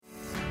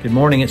Good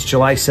morning. It's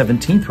July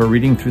 17th. We're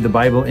reading through the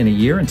Bible in a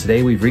year, and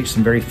today we've reached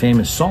some very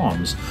famous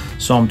Psalms,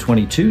 Psalm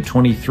 22,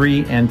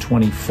 23, and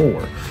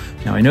 24.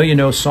 Now, I know you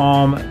know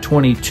Psalm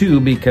 22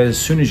 because as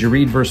soon as you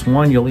read verse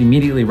 1, you'll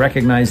immediately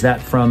recognize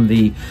that from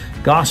the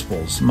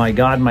Gospels. My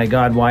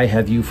God, why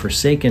have you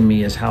forsaken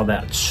me is how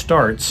that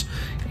starts.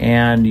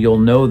 And you'll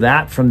know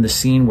that from the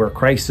scene where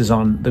Christ is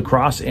on the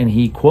cross and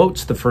he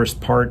quotes the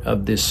first part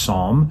of this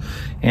psalm.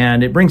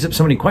 And it brings up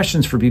so many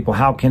questions for people.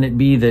 How can it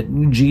be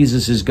that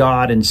Jesus is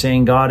God and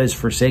saying God has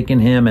forsaken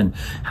him? And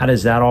how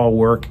does that all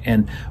work?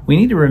 And we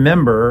need to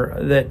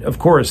remember that, of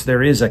course,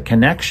 there is a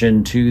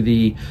connection to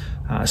the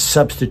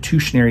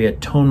substitutionary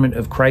atonement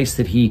of Christ,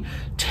 that he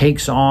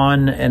takes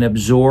on and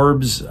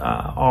absorbs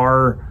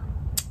our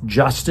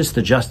justice,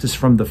 the justice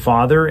from the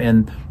Father,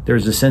 and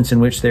there's a sense in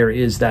which there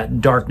is that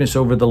darkness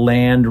over the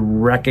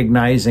land,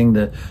 recognizing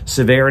the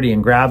severity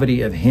and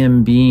gravity of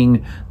him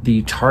being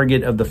the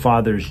target of the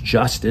Father's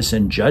justice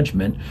and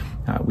judgment.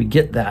 We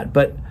get that,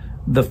 but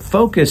the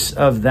focus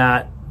of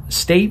that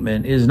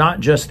statement is not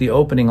just the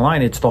opening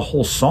line, it's the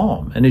whole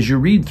psalm. And as you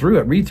read through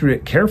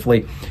it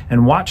carefully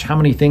and watch how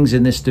many things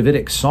in this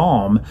Davidic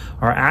psalm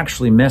are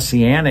actually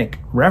messianic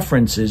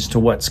references to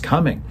what's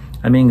coming.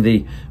 I mean,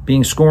 the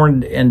being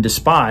scorned and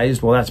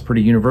despised, well, that's a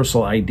pretty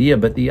universal idea,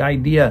 but the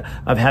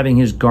idea of having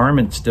his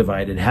garments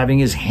divided, having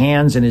his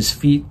hands and his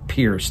feet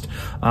pierced,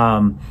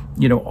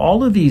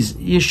 all of these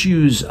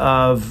issues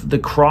of the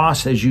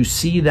cross, as you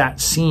see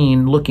that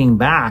scene looking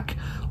back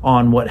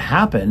on what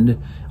happened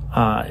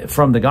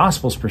from the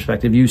Gospel's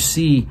perspective, you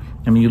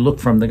look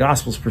from the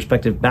Gospel's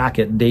perspective back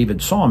at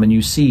David's psalm and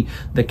you see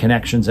the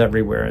connections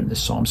everywhere in this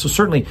psalm. So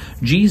certainly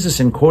Jesus,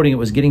 in quoting it,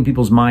 was getting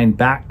people's mind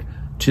back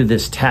to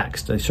this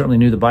text. They certainly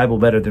knew the Bible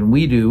better than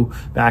we do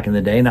back in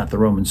the day, not the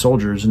Roman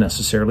soldiers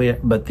necessarily,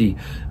 but the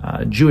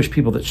Jewish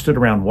people that stood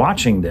around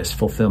watching this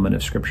fulfillment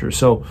of Scripture.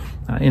 So,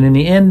 and in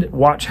the end,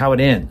 watch how it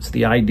ends.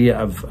 The idea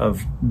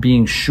of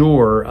being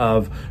sure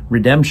of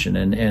redemption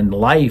and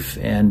life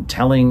and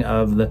telling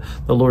of the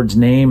Lord's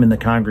name in the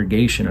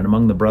congregation and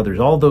among the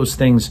brothers. All those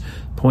things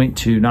point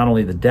to not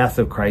only the death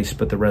of Christ,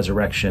 but the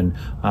resurrection,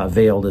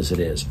 veiled as it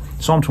is.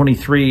 Psalm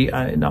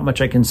 23, not much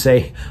I can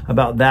say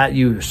about that.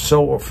 You're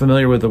so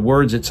familiar with the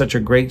words. It's such a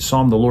great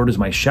psalm. The Lord is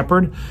my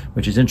shepherd,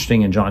 which is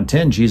interesting. In John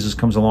 10, Jesus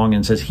comes along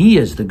and says he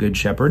is the good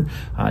shepherd.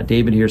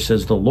 David here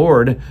says the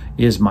Lord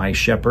is my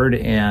shepherd.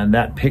 And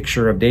that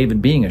picture of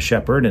David being a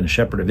shepherd and a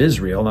shepherd of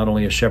Israel, not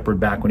only a shepherd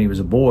back when he was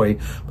a boy,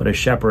 but a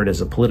shepherd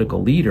as a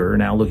political leader,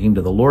 now looking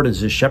to the Lord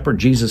as his shepherd.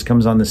 Jesus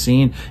comes on the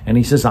scene and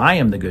he says, I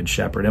am the good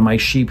shepherd and my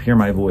sheep hear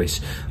my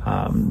voice.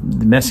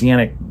 The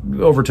messianic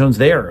overtones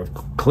there,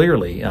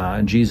 clearly.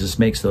 Jesus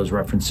makes those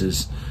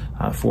references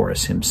for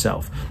us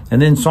himself.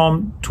 And then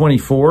Psalm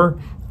 24,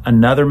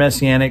 another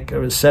messianic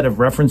set of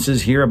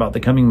references here about the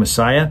coming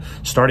Messiah,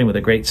 starting with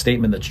a great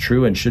statement that's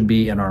true and should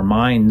be in our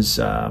minds,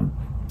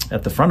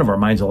 at the front of our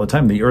minds all the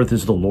time. The earth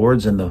is the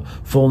Lord's and the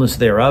fullness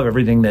thereof.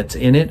 Everything that's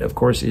in it, of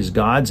course, is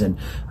God's, and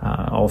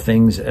all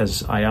things,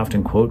 as I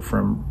often quote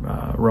from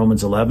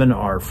Romans 11,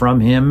 are from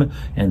him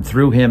and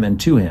through him and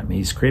to him.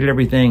 He's created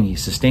everything, he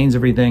sustains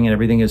everything, and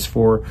everything is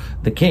for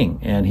the King,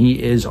 and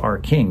he is our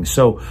King.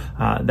 So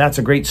that's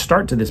a great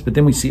start to this, but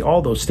then we see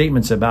all those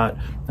statements about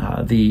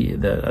the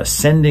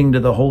ascending to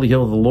the holy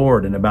hill of the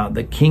Lord and about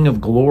the King of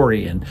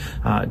glory, and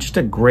just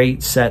a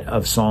great set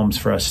of Psalms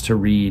for us to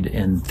read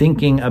and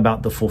thinking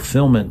about the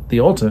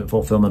ultimate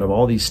fulfillment of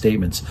all these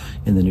statements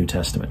in the New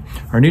Testament.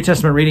 Our New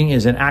Testament reading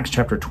is in Acts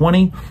chapter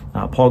 20.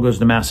 Paul goes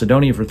to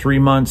Macedonia for 3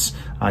 months.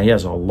 He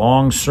has a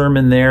long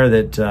sermon there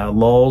that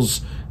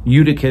lulls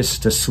Eutychus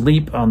to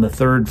sleep on the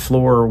third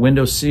floor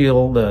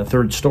windowsill, the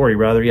third story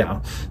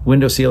rather,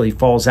 windowsill. He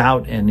falls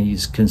out and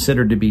he's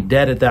considered to be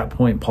dead at that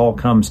point. Paul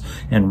comes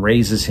and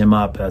raises him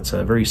up. That's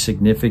a very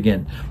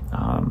significant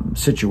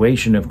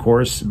situation, of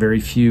course. Very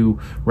few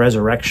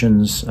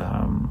resurrections,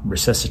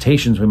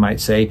 resuscitations, we might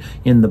say,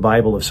 in the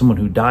Bible of someone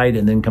who died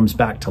and then comes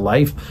back to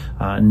life.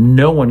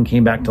 No one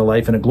came back to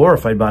life in a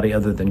glorified body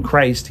other than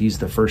Christ. He's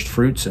the first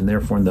fruits, and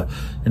therefore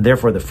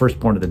the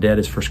firstborn of the dead,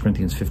 as 1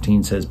 Corinthians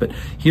 15 says. But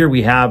here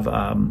we have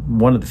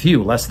one of the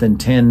few, less than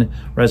 10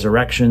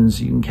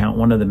 resurrections. You can count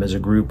one of them as a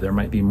group. There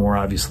might be more,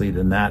 obviously,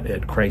 than that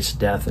at Christ's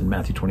death in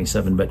Matthew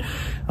 27. But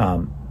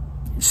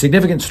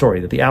significant story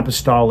that the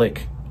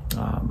apostolic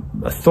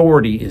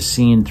authority is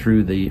seen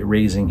through the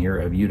raising here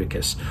of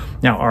Eutychus.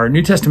 Now, our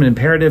New Testament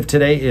imperative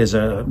today is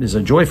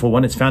a joyful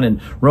one. It's found in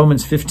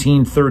Romans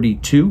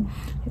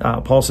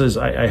 15:32. Paul says,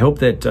 I hope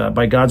that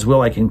by God's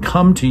will I can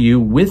come to you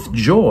with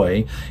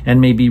joy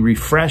and may be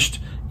refreshed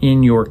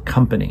in your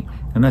company.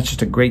 And that's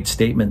just a great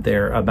statement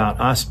there about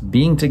us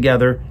being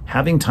together,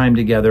 having time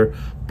together,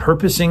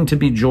 purposing to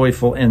be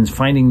joyful and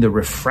finding the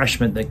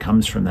refreshment that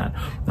comes from that.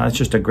 That's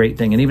just a great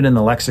thing. And even in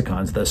the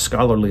lexicons, the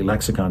scholarly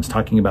lexicons,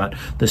 talking about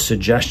the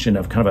suggestion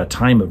of kind of a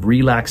time of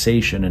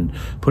relaxation and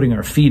putting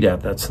our feet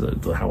up, that's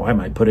how I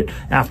might put it,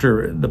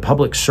 after the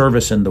public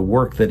service and the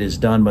work that is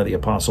done by the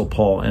Apostle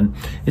Paul. And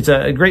it's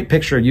a great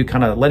picture of you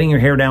kind of letting your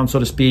hair down, so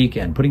to speak,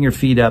 and putting your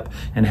feet up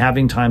and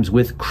having times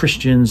with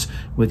Christians,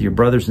 with your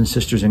brothers and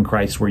sisters in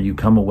Christ, where you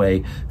come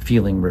away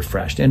feeling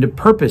refreshed. And to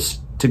purpose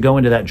to go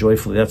into that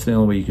joyfully, that's the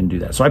only way you can do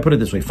that. So I put it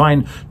this way: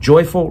 find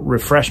joyful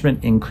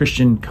refreshment in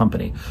Christian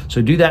company. So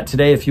do that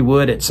today if you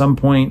would, at some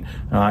point,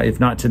 if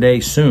not today,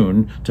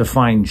 soon, to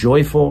find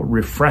joyful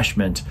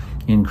refreshment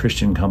in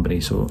Christian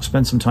company. So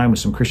spend some time with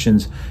some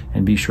Christians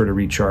and be sure to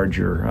recharge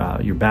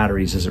your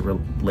batteries as it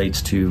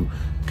relates to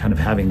kind of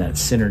having that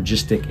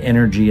synergistic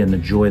energy and the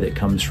joy that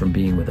comes from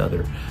being with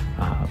other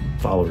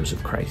followers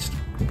of Christ.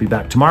 We'll be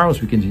back tomorrow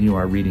as we continue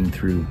our reading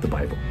through the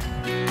Bible.